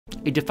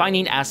a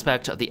defining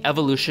aspect of the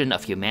evolution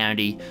of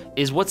humanity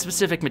is what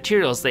specific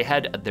materials they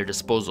had at their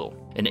disposal.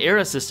 An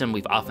era system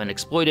we've often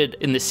exploited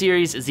in the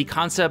series is the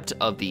concept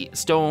of the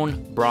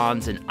Stone,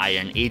 Bronze, and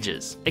Iron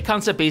Ages, a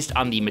concept based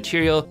on the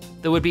material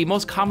that would be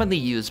most commonly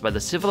used by the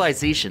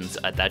civilizations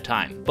at that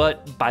time.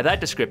 But by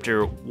that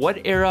descriptor,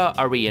 what era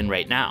are we in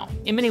right now?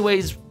 In many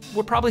ways,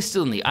 we're probably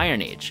still in the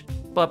Iron Age,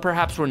 but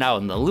perhaps we're now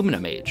in the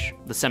Aluminum Age,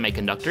 the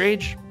Semiconductor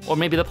Age, or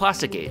maybe the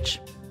Plastic Age.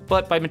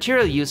 But by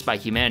material use by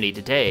humanity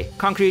today,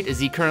 concrete is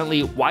the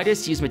currently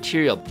widest used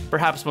material.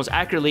 Perhaps most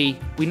accurately,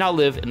 we now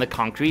live in the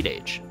Concrete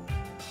Age.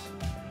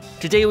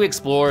 Today we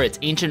explore its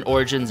ancient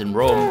origins in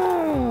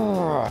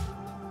Rome,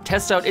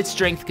 test out its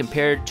strength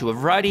compared to a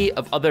variety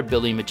of other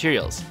building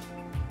materials,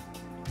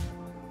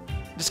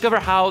 discover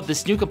how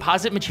this new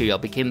composite material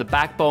became the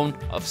backbone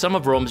of some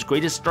of Rome's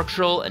greatest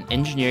structural and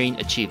engineering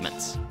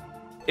achievements.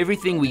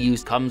 Everything we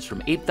use comes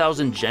from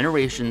 8,000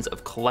 generations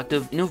of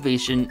collective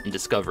innovation and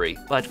discovery,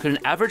 but could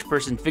an average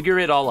person figure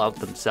it all out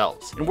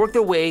themselves and work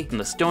their way from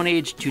the Stone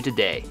Age to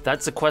today?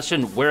 That's the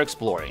question we're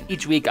exploring.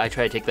 Each week I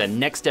try to take the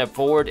next step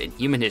forward in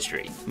human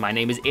history. My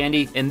name is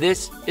Andy, and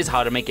this is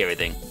How to Make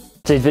Everything.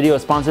 Today's video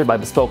is sponsored by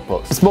Bespoke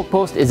Post. Bespoke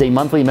Post is a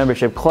monthly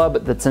membership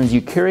club that sends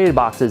you curated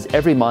boxes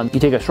every month.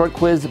 You take a short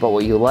quiz about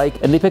what you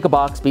like, and they pick a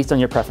box based on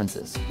your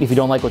preferences. If you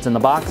don't like what's in the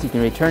box, you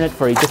can return it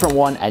for a different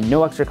one at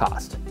no extra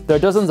cost. There are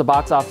dozens of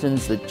box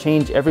options that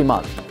change every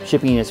month.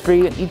 Shipping is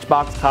free, and each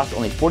box costs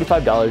only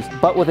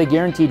 $45, but with a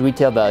guaranteed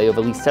retail value of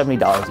at least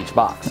 $70 each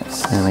box.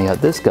 Nice. And we got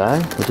this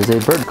guy, which is a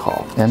bird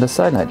call and a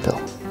cyanide pill.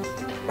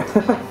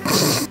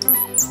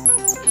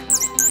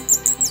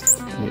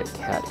 Need a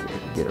cat here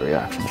to get a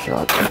reaction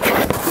shot.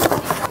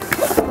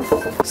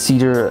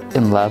 Cedar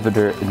and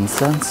lavender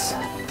incense.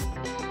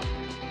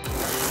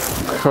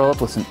 Curl up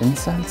with some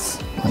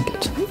incense. I like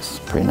it. It's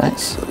pretty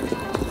nice.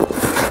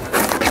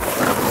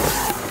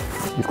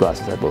 These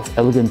glasses are both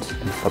elegant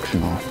and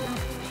functional.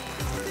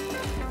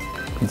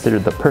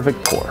 Considered the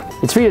perfect pour.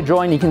 It's free to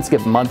join, you can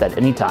skip a month at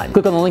any time.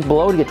 Click on the link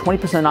below to get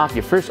 20% off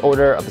your first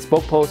order of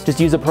Bespoke Post. Just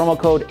use the promo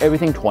code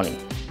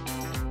EVERYTHING20.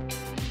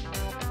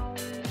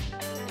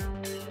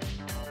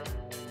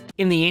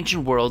 In the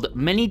ancient world,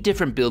 many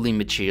different building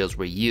materials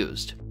were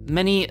used,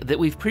 many that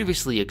we've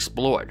previously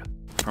explored,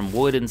 from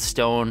wood and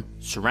stone,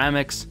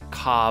 ceramics,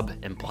 cob,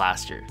 and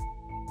plaster.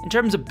 In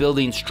terms of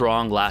building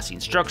strong,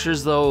 lasting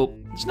structures though,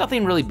 there's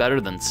nothing really better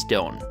than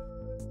stone.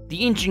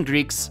 The ancient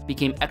Greeks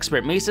became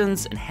expert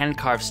masons and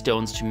hand-carved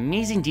stones to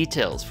amazing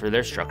details for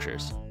their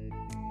structures.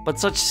 But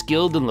such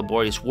skilled and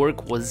laborious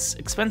work was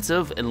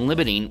expensive and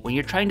limiting when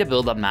you're trying to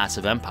build a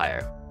massive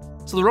empire.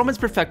 So the Romans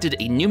perfected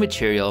a new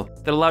material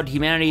that allowed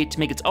humanity to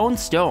make its own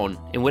stone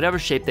in whatever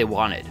shape they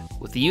wanted,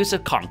 with the use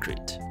of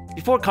concrete.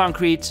 Before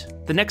concrete,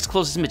 the next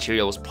closest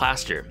material was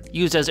plaster,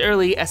 used as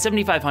early as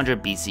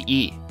 7500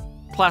 BCE.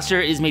 Plaster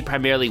is made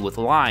primarily with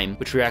lime,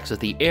 which reacts with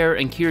the air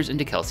and cures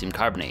into calcium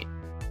carbonate,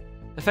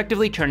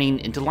 effectively turning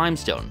into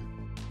limestone.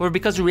 However,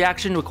 because the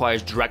reaction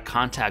requires direct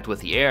contact with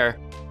the air,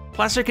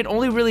 plaster can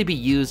only really be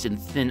used in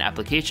thin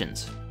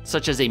applications,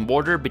 such as a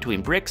mortar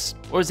between bricks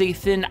or as a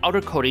thin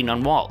outer coating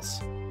on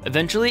walls.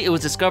 Eventually, it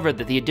was discovered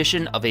that the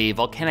addition of a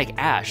volcanic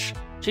ash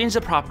changed the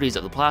properties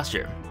of the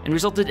plaster and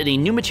resulted in a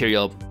new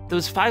material that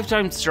was 5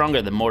 times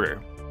stronger than mortar.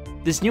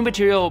 This new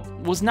material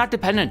was not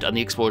dependent on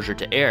the exposure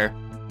to air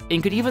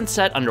and could even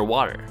set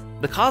underwater.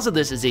 The cause of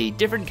this is a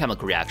different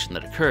chemical reaction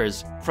that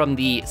occurs from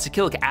the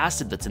salicylic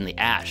acid that's in the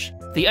ash,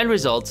 the end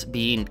result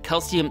being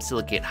calcium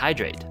silicate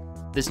hydrate.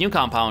 This new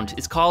compound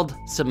is called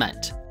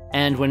cement,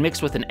 and when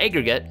mixed with an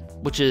aggregate,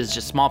 which is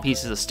just small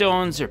pieces of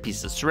stones or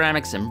pieces of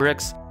ceramics and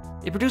bricks,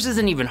 it produces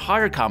an even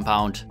harder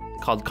compound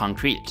called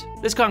concrete.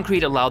 This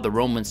concrete allowed the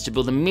Romans to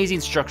build amazing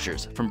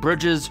structures, from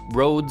bridges,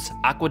 roads,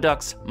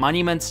 aqueducts,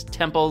 monuments,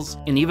 temples,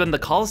 and even the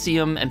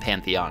Colosseum and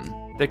Pantheon.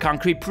 The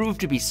concrete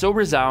proved to be so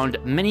resound,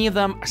 many of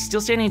them are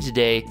still standing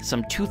today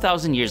some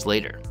 2,000 years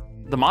later.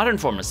 The modern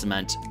form of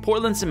cement,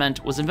 Portland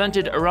cement, was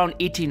invented around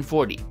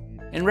 1840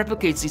 and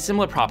replicates the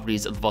similar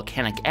properties of the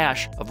volcanic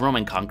ash of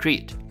Roman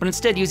concrete, but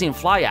instead using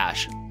fly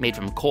ash made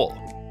from coal.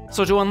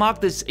 So to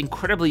unlock this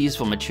incredibly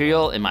useful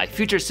material in my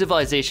future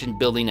civilization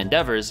building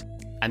endeavors,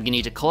 I'm gonna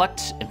need to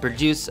collect and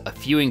produce a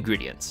few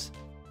ingredients.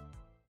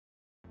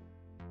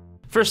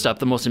 First up,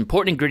 the most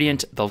important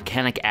ingredient,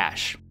 volcanic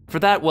ash. For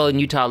that, while in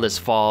Utah this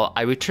fall,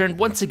 I returned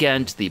once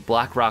again to the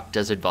Black Rock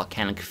Desert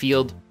volcanic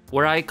field,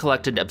 where I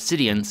collected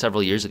obsidian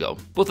several years ago.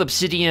 Both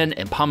obsidian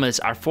and pumice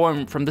are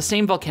formed from the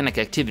same volcanic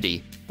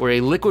activity, where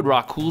a liquid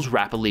rock cools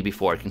rapidly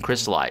before it can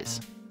crystallize.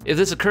 If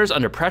this occurs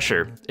under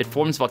pressure, it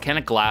forms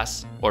volcanic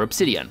glass or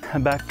obsidian.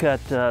 I'm back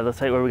at the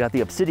site where we got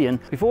the obsidian.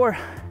 Before,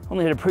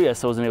 only had a Prius,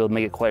 so I wasn't able to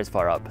make it quite as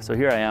far up. So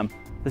here I am.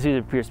 This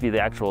appears to be the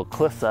actual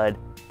cliffside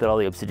that all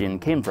the obsidian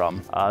came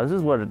from. This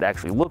is what it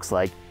actually looks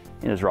like.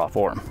 in its raw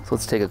form. So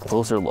let's take a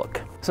closer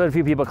look. So I had a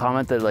few people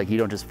comment that like you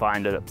don't just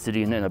find an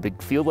obsidian in a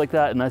big field like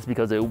that, and that's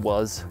because it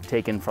was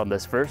taken from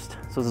this first.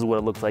 So this is what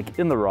it looks like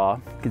in the raw.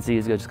 You can see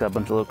it's just got a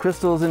bunch of little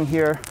crystals in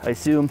here. I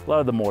assume a lot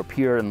of the more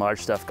pure and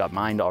large stuff got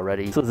mined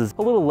already. So this is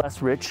a little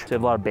less rich. So you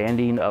have a lot of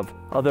banding of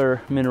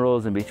other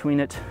minerals in between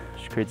it,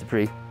 which creates a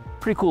pretty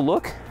cool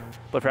look.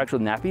 But for actual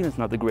knapping, it's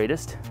not the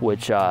greatest,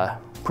 which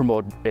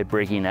promote it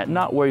breaking at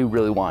not where you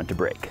really want it to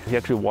break. If you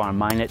actually want to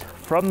mine it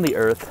from the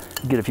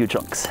earth, get a few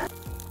chunks.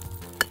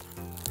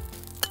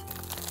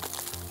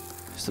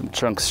 Some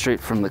chunks straight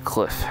from the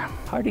cliff.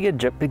 Hard to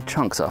get big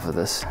chunks off of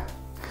this.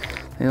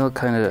 They'll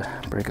kind of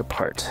break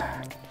apart.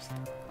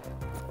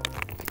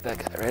 Get that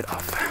guy right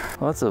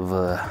off. Lots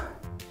of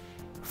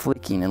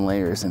flaking and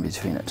layers in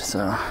between it,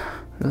 so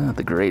really not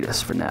the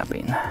greatest for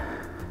knapping.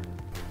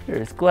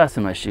 There's glass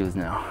in my shoes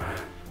now.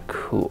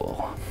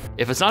 Cool.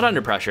 If it's not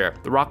under pressure,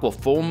 the rock will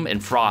foam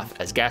and froth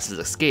as gases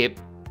escape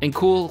and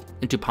cool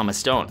into pumice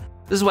stone.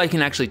 This is why you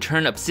can actually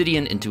turn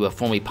obsidian into a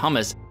foamy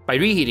pumice by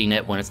reheating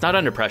it when it's not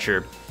under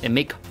pressure and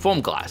make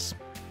foam glass,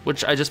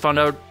 which I just found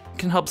out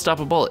can help stop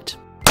a bullet.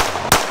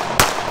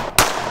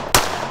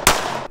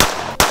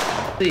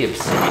 The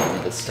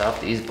obsidian could stop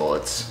these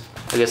bullets.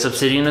 I guess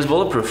obsidian is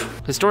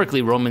bulletproof.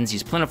 Historically, Romans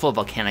used plentiful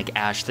volcanic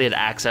ash they had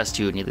access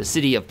to near the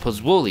city of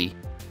Pozzuoli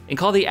and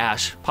called the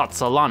ash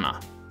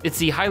pozzolana. It's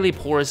the highly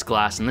porous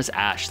glass in this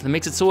ash that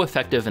makes it so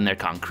effective in their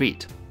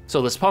concrete.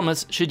 So this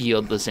pumice should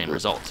yield the same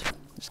result.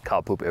 There's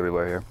cow poop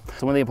everywhere here.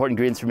 So one of the important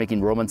ingredients for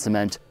making Roman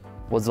cement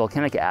was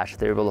volcanic ash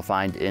they were able to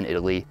find in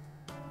Italy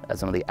at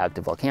some of the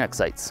active volcanic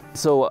sites.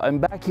 So I'm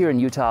back here in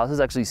Utah. This is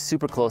actually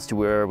super close to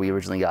where we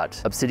originally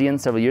got obsidian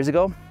several years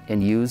ago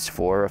and used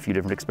for a few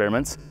different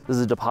experiments. This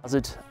is a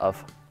deposit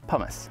of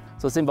pumice.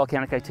 So the same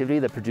volcanic activity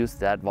that produced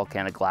that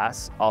volcanic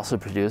glass also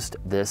produced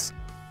this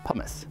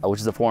pumice, which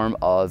is a form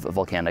of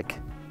volcanic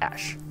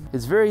ash.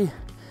 It's very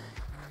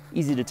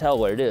easy to tell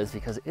what it is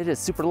because it is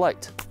super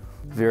light,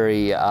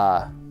 very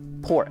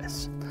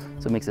porous.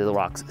 So it makes the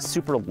rocks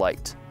super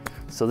light.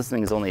 So this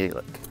thing is only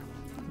like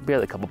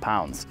barely a couple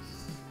pounds.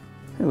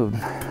 It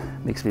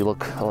makes me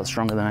look a lot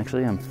stronger than I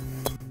actually am.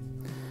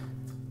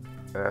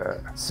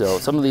 So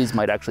some of these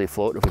might actually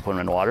float if we put them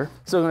in water.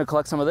 So I'm gonna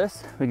collect some of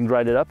this, we can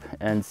grind it up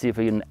and see if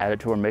we can add it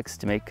to our mix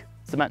to make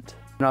cement.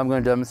 Now I'm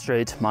gonna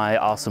demonstrate my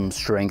awesome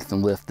strength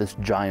and lift this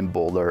giant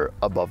boulder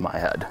above my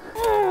head.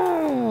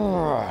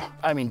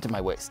 I mean to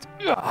my waist.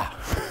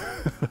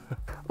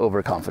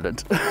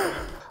 Overconfident. I'm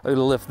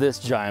gonna lift this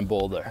giant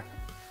boulder.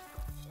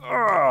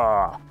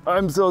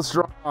 I'm so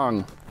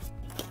strong.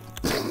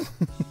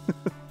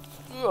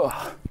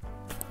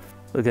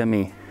 Look at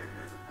me,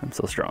 I'm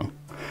so strong.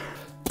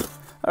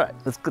 All right,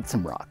 let's get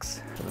some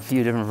rocks. Have a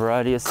few different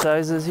variety of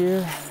sizes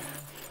here.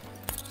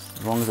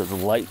 As long as it's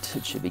light,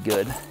 it should be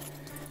good.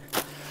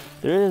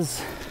 There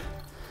is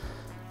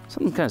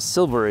something kind of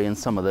silvery in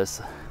some of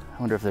this. I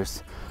wonder if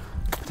there's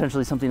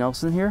potentially something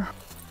else in here.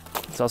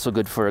 It's also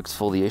good for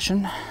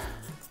exfoliation.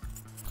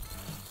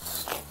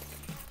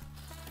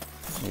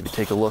 Maybe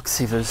take a look,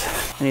 see if there's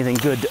anything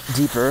good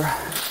deeper.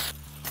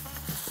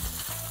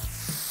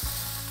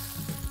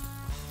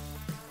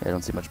 I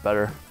don't see much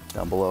better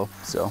down below,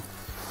 so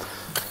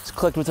let's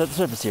collect what's at the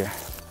surface here.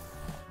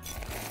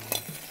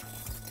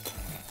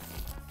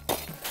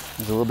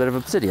 There's a little bit of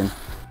obsidian.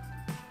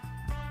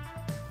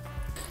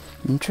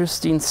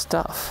 Interesting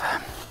stuff.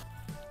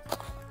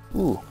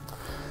 Ooh, look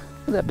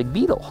at that big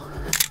beetle.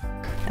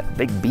 That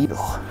big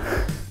beetle.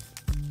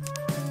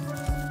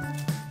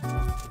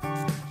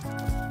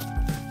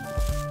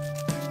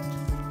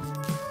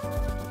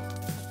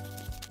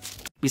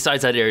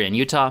 Besides that area in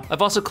Utah,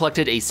 I've also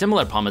collected a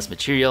similar pumice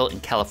material in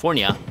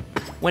California,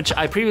 which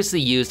I previously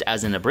used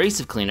as an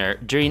abrasive cleaner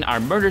during our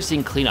murder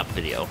scene cleanup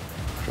video.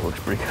 It looks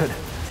pretty good.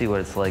 See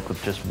what it's like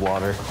with just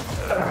water.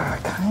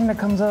 It kinda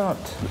comes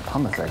out. The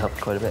pumice that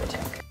helped quite a bit.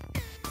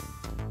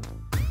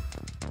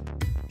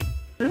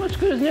 Pretty much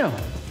good as new.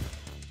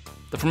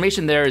 The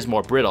formation there is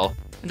more brittle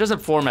and doesn't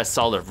form as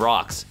solid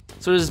rocks,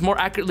 so it is more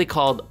accurately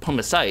called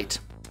pumicite,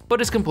 but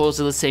is composed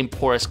of the same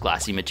porous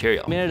glassy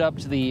material. Made it up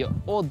to the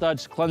Old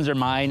Dutch cleanser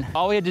mine.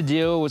 All we had to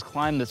do was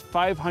climb this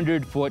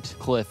 500-foot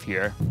cliff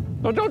here.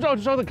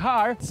 Don't show the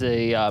car. It's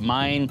a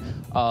mine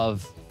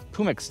of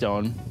pumice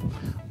stone.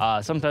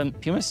 Sometimes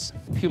pumice,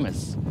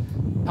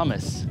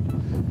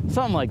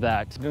 something like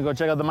that. I'm gonna go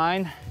check out the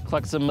mine,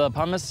 collect some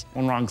pumice.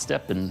 One wrong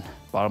step and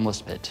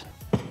bottomless pit.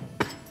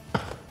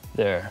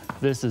 There,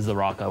 this is the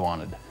rock I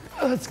wanted.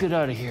 Let's get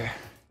out of here.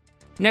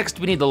 Next,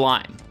 we need the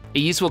lime, a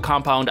useful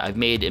compound I've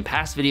made in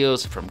past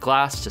videos from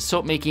glass to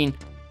soap making.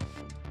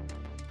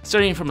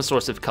 Starting from a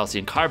source of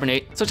calcium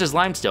carbonate, such as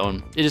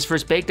limestone, it is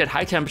first baked at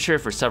high temperature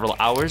for several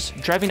hours,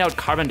 driving out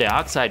carbon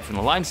dioxide from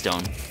the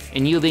limestone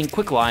and yielding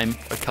quicklime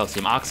or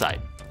calcium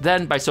oxide.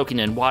 Then, by soaking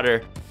in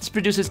water, this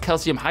produces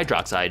calcium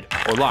hydroxide,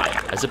 or lime,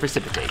 as a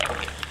precipitate.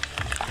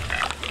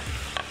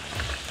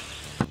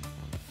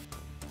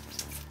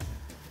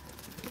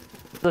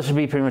 This should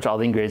be pretty much all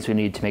the ingredients we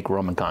need to make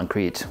Roman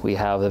concrete. We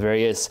have the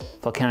various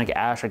volcanic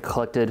ash I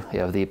collected. We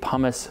have the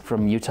pumice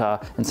from Utah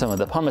and some of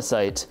the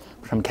pumicite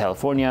from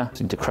California. So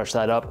we need to crush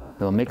that up.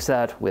 We'll mix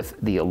that with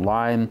the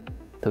lime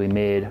that we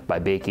made by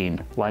baking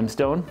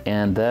limestone.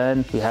 And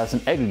then we have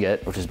some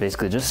aggregate, which is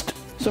basically just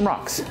some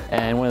rocks.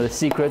 And one of the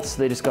secrets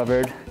they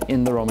discovered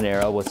in the Roman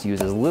era was to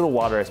use as little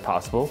water as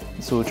possible.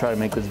 So we'll try to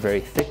make this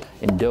very thick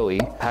and doughy,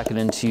 pack it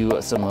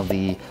into some of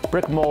the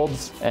brick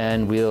molds,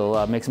 and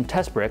we'll make some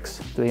test bricks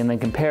so we can then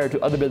compare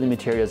to other building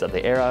materials of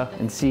the era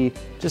and see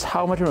just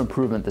how much of an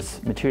improvement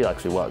this material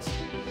actually was.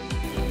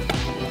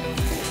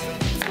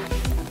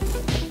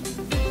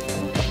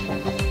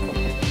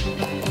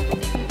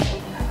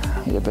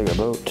 Need a bigger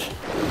boat.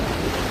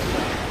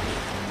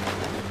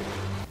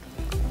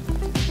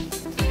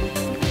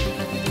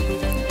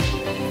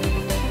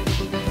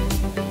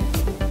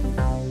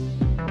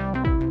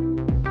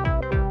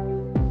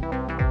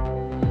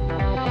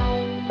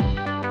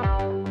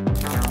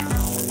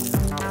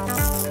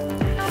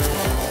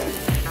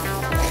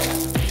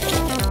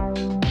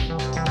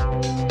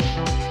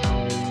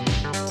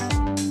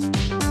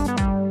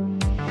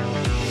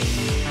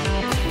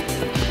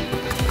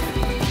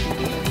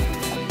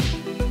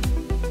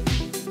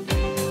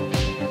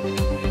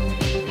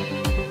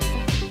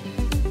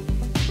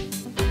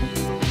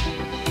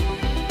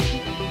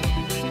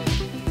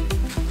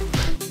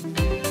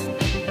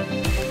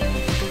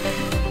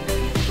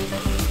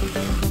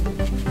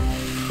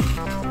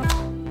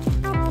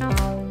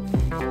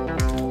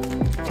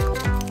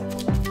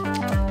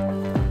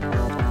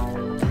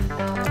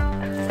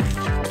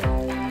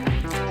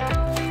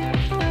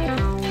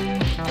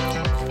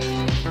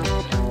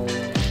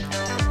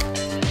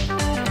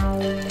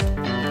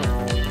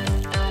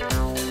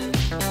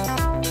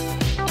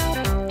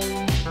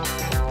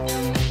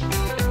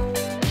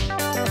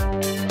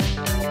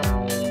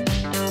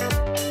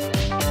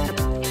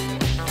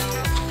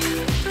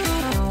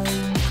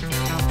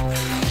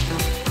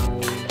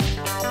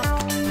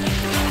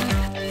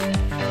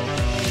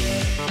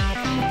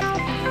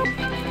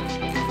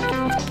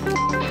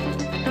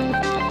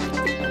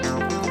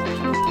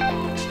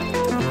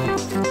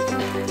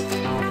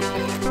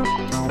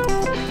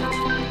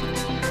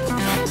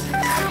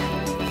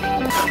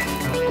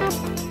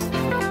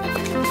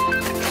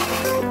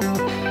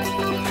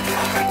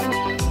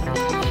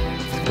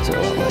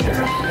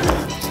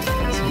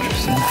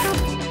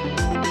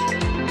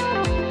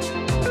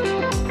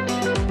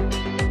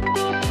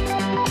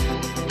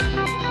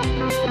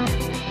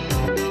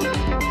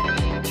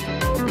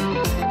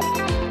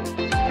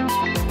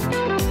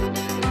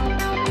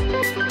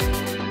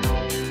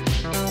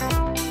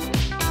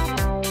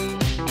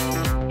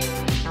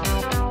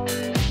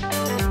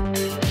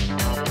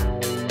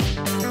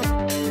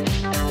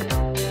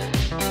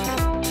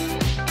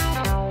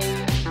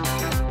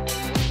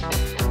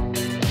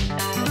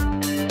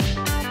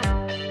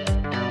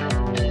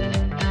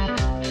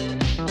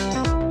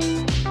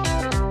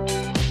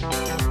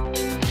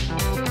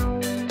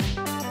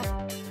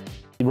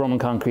 Roman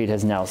concrete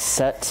has now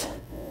set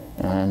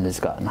and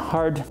has gotten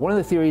hard. One of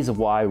the theories of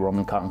why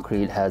Roman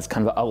concrete has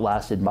kind of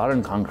outlasted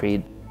modern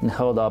concrete and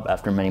held up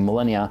after many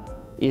millennia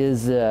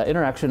is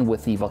interaction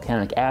with the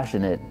volcanic ash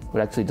in it,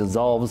 which actually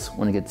dissolves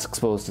when it gets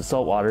exposed to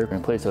salt water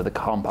in place of the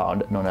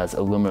compound known as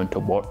aluminum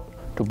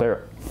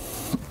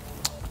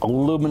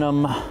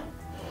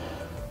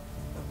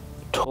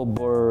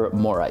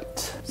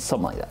tobermorite,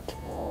 something like that,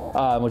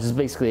 which is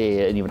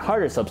basically an even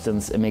harder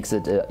substance. It makes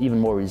it an even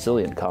more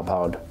resilient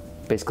compound,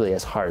 basically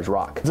as hard as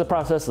rock. It's a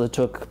process that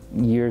took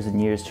years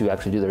and years to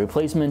actually do the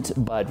replacement,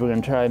 but we're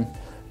gonna try and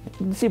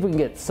see if we can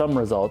get some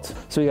results.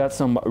 So we got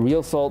some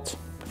real salt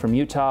from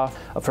Utah,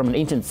 from an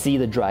ancient sea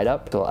that dried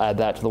up. So we'll add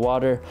that to the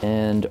water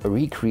and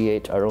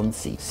recreate our own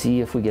sea. See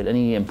if we get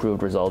any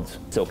improved results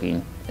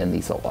soaking in the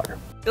salt water.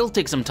 It'll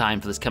take some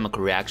time for this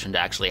chemical reaction to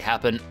actually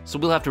happen, so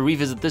we'll have to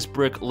revisit this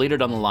brick later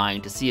down the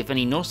line to see if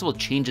any noticeable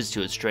changes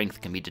to its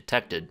strength can be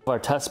detected. Our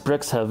test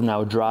bricks have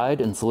now dried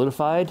and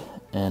solidified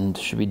and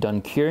should be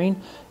done curing,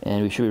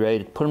 and we should be ready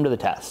to put them to the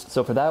test.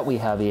 So for that, we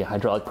have a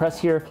hydraulic press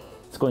here.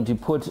 It's going to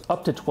put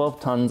up to 12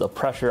 tons of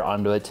pressure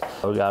onto it.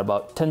 We've got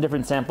about 10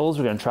 different samples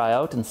we're gonna try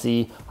out and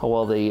see how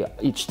well they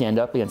each stand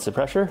up against the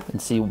pressure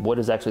and see what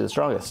is actually the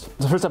strongest.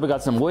 So first up, we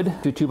got some wood,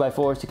 2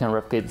 2x4s to kind of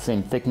replicate the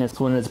same thickness.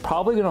 So it's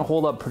probably gonna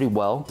hold up pretty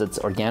well. It's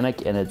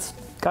organic and it's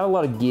got a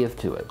lot of give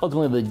to it.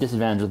 Ultimately, the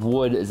disadvantage with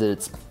wood is that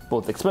it's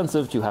both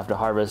expensive to have to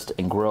harvest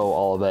and grow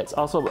all of it. It's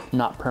also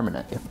not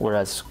permanent,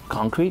 whereas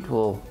concrete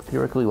will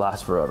theoretically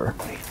last forever.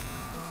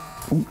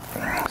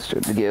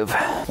 Started to give.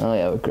 Oh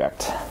yeah, we're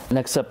correct.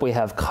 Next up we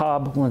have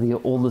cob, one of the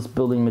oldest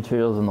building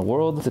materials in the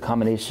world. It's a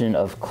combination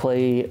of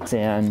clay,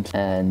 sand,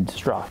 and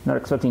straw. Not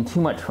expecting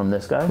too much from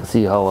this guy. Let's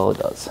see how well it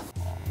does.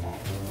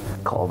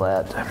 Call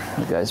that,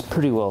 you guys,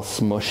 pretty well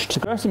smushed. The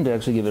grass seemed to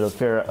actually give it a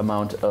fair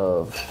amount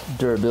of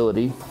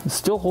durability. It's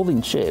still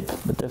holding shape,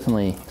 but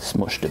definitely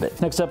smushed a bit.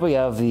 Next up we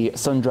have the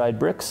sun-dried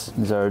bricks.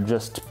 These are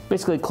just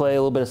basically clay,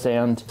 a little bit of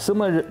sand,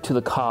 similar to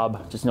the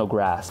cob, just no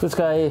grass. This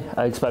guy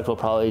I expect will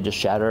probably just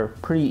shatter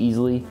pretty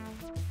easily.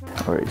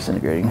 Already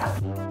disintegrating.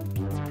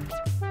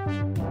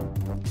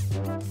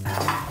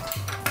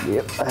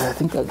 Yep, I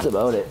think that's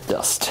about it.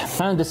 Dust.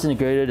 Kind of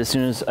disintegrated as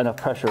soon as enough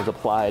pressure was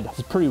applied.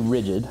 It's pretty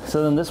rigid.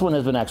 So then this one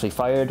has been actually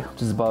fired,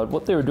 which is about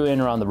what they were doing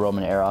around the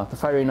Roman era. The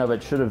firing of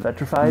it should have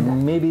vitrified,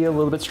 maybe a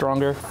little bit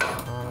stronger.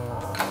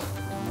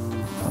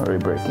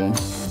 Already breaking.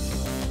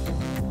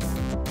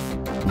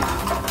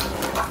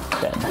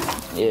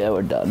 Done. Yeah,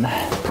 we're done.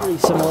 Pretty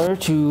similar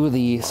to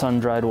the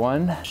sun-dried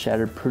one.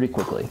 Shattered pretty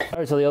quickly. All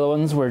right, so the other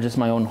ones were just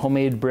my own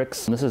homemade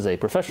bricks. This is a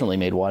professionally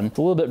made one. It's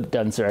a little bit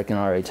denser, I can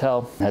already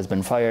tell. It has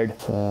been fired.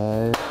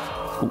 Ooh.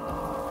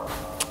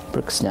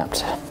 Brick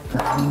snapped.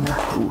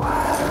 Ooh.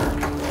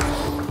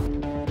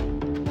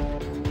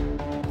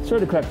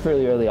 Started to crack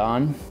fairly early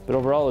on, but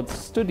overall it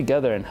stood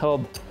together and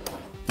held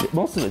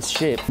most of its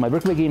shape. My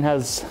brickmaking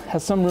has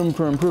some room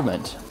for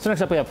improvement. So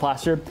next up we have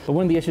plaster. But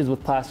one of the issues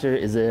with plaster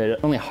is that it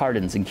only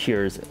hardens and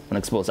cures when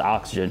exposed to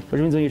oxygen,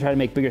 which means when you try to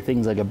make bigger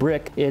things like a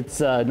brick,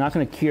 it's not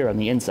going to cure on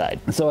the inside.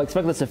 So I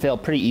expect this to fail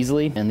pretty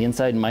easily, and the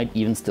inside might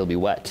even still be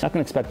wet. Not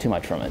going to expect too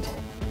much from it.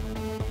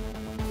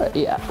 But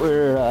yeah,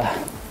 we're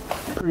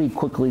pretty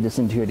quickly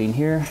disintegrating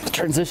here. The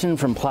transition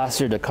from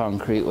plaster to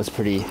concrete was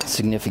pretty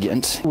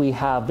significant. We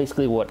have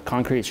basically what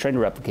concrete is trying to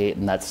replicate,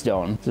 and that's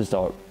stone. It's just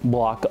a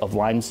block of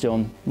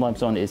limestone.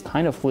 Limestone is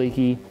kind of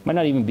flaky, might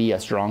not even be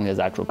as strong as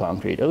actual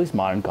concrete, at least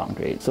modern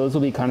concrete. So this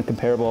will be kind of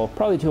comparable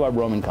probably to our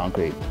Roman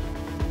concrete.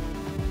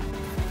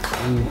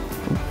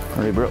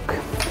 Already broke.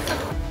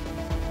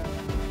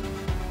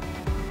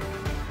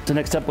 So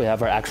next up we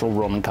have our actual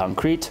Roman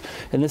concrete,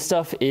 and this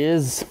stuff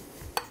is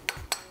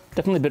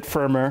definitely a bit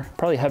firmer,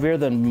 probably heavier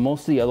than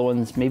most of the other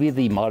ones. Maybe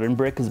the modern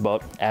brick is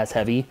about as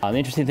heavy. The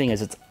interesting thing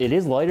is it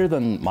is lighter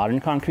than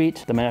modern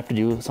concrete. They might have to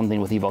do something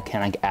with the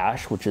volcanic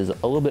ash, which is a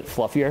little bit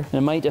fluffier, and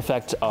it might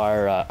affect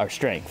our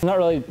strength. Not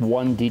really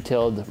one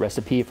detailed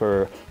recipe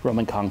for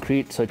Roman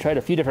concrete, so I tried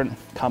a few different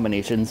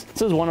combinations.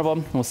 This is one of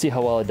them. We'll see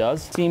how well it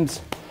does. Seems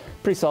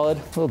pretty solid,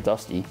 a little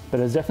dusty, but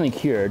it's definitely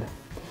cured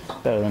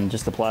better than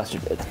just the plaster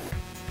did.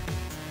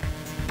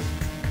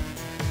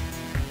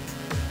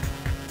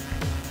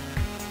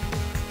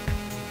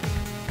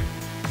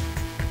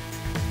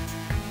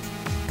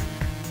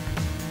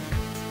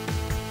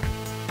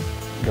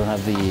 Don't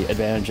have the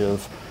advantage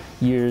of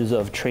years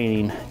of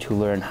training to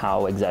learn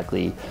how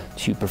exactly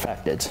to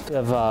perfect it. We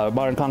have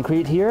modern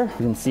concrete here.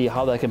 You can see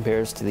how that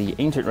compares to the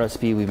ancient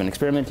recipe we've been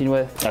experimenting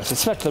with. I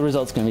suspect the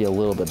result's going to be a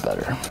little bit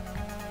better.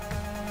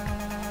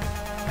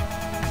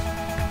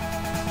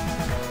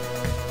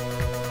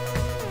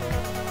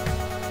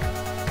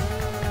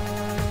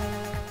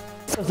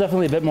 It's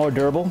definitely a bit more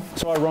durable.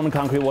 So our Roman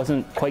concrete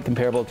wasn't quite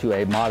comparable to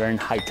a modern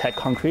high-tech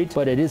concrete,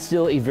 but it is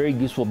still a very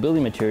useful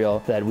building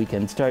material that we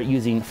can start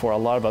using for a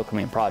lot of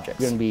upcoming projects.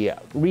 We're going to be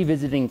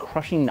revisiting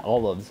crushing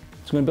olives.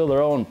 So we're going to build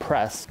our own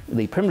press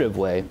the primitive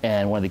way,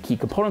 and one of the key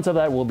components of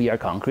that will be our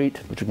concrete,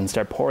 which we can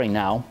start pouring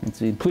now. And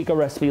so we tweak our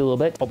recipe a little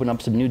bit, open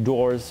up some new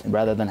doors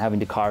rather than having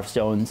to carve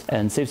stones,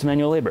 and save some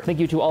manual labor. Thank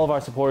you to all of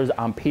our supporters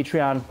on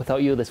Patreon.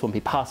 Without you, this wouldn't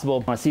be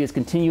possible. I want to see us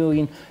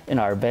continuing in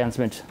our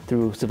advancement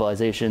through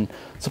civilization.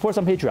 Support us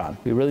on Patreon.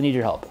 We really need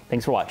your help.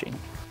 Thanks for watching.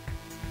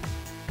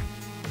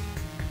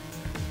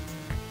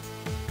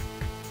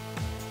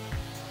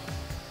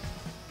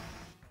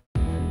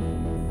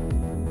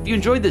 If you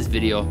enjoyed this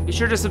video, be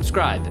sure to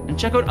subscribe and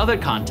check out other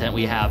content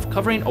we have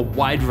covering a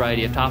wide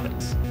variety of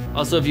topics.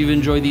 Also, if you've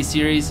enjoyed these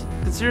series,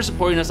 consider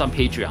supporting us on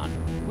Patreon.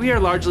 We are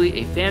largely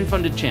a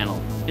fan-funded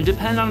channel and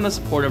depend on the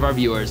support of our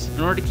viewers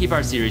in order to keep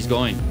our series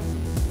going.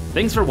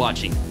 Thanks for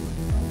watching.